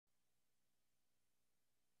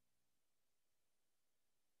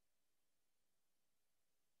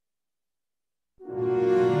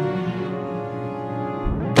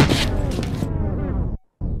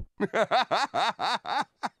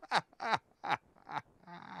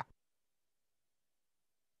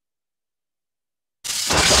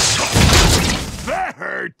That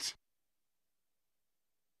hurt!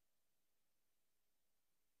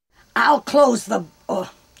 I'll close the...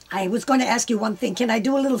 Oh, I was going to ask you one thing. Can I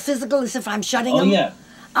do a little physical as if I'm shutting them? Oh, yeah.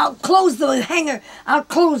 I'll close the hangar... I'll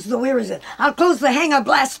close the... Where is it? I'll close the hangar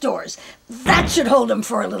blast doors. That should hold them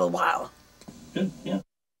for a little while. Good, yeah.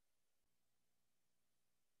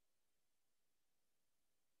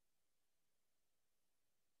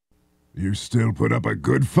 You still put up a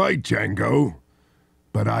good fight, Django.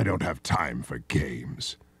 But I don't have time for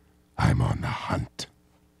games. I'm on the hunt.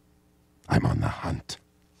 I'm on the hunt.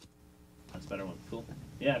 That's a better one. Cool.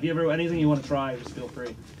 Yeah, if you ever anything you want to try, just feel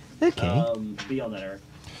free. Okay. Be on that, Eric.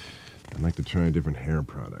 I'd like to try a different hair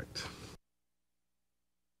product.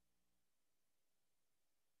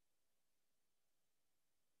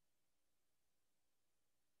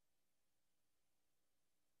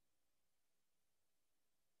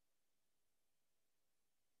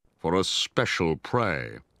 For a special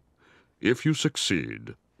prey. If you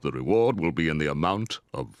succeed, the reward will be in the amount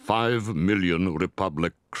of 5 million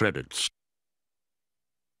Republic credits.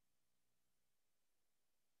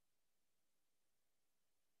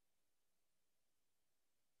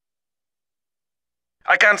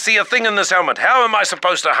 I can't see a thing in this helmet. How am I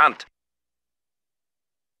supposed to hunt?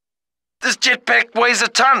 This jetpack weighs a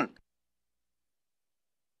ton.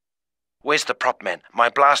 Where's the prop man? My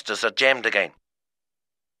blasters are jammed again.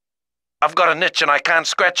 I've got a niche and I can't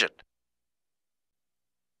scratch it.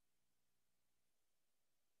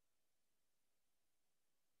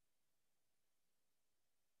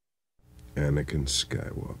 Anakin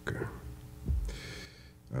Skywalker.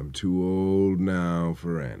 I'm too old now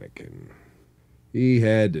for Anakin. He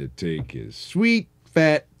had to take his sweet,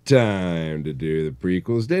 fat time to do the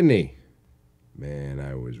prequels, didn't he? Man,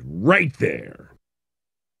 I was right there.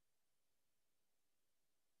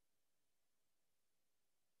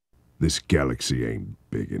 This galaxy ain't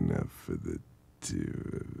big enough for the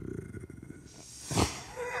two of us.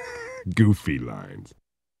 Goofy lines.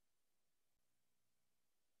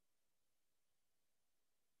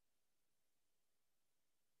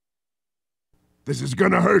 This is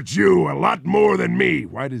gonna hurt you a lot more than me.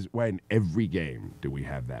 Why in every game do we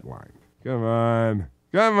have that line? Come on.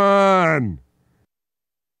 Come on.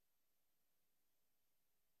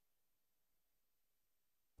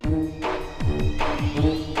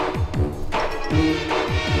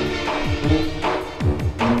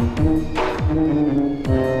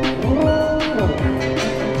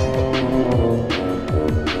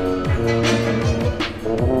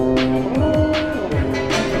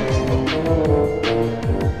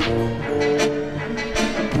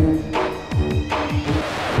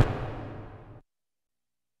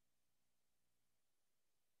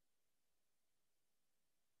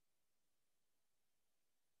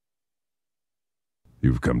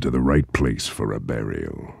 You've come to the right place for a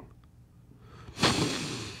burial.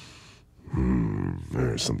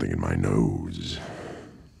 There's something in my nose.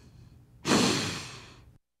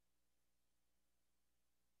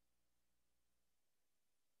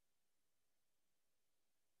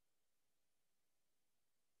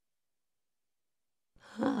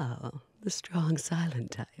 Oh, the strong silent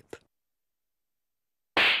type.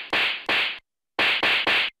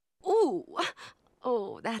 Ooh!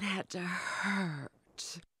 Oh, that had to hurt.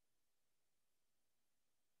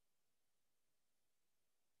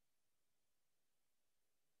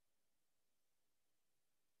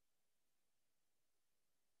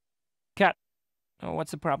 Cut. Oh,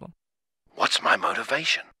 what's the problem? What's my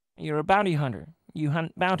motivation? You're a bounty hunter. You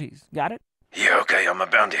hunt bounties. Got it? Yeah, okay, I'm a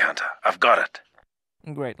bounty hunter. I've got it.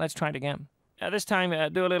 Great. Let's try it again. This time,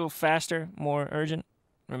 do a little faster, more urgent.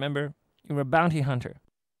 Remember, you're a bounty hunter.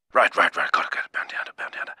 Right. Got it. Bounty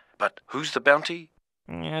hunter. But who's the bounty?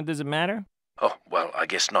 Does it matter? Oh, well, I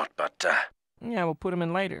guess not, but, Yeah, we'll put him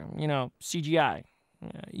in later. You know, CGI.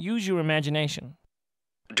 Use your imagination.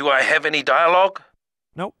 do I have any dialogue?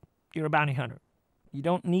 Nope. You're a bounty hunter. You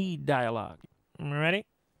don't need dialogue. Ready?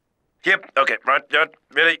 Yep, okay, right,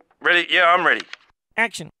 ready, yeah, I'm ready.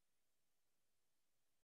 Action.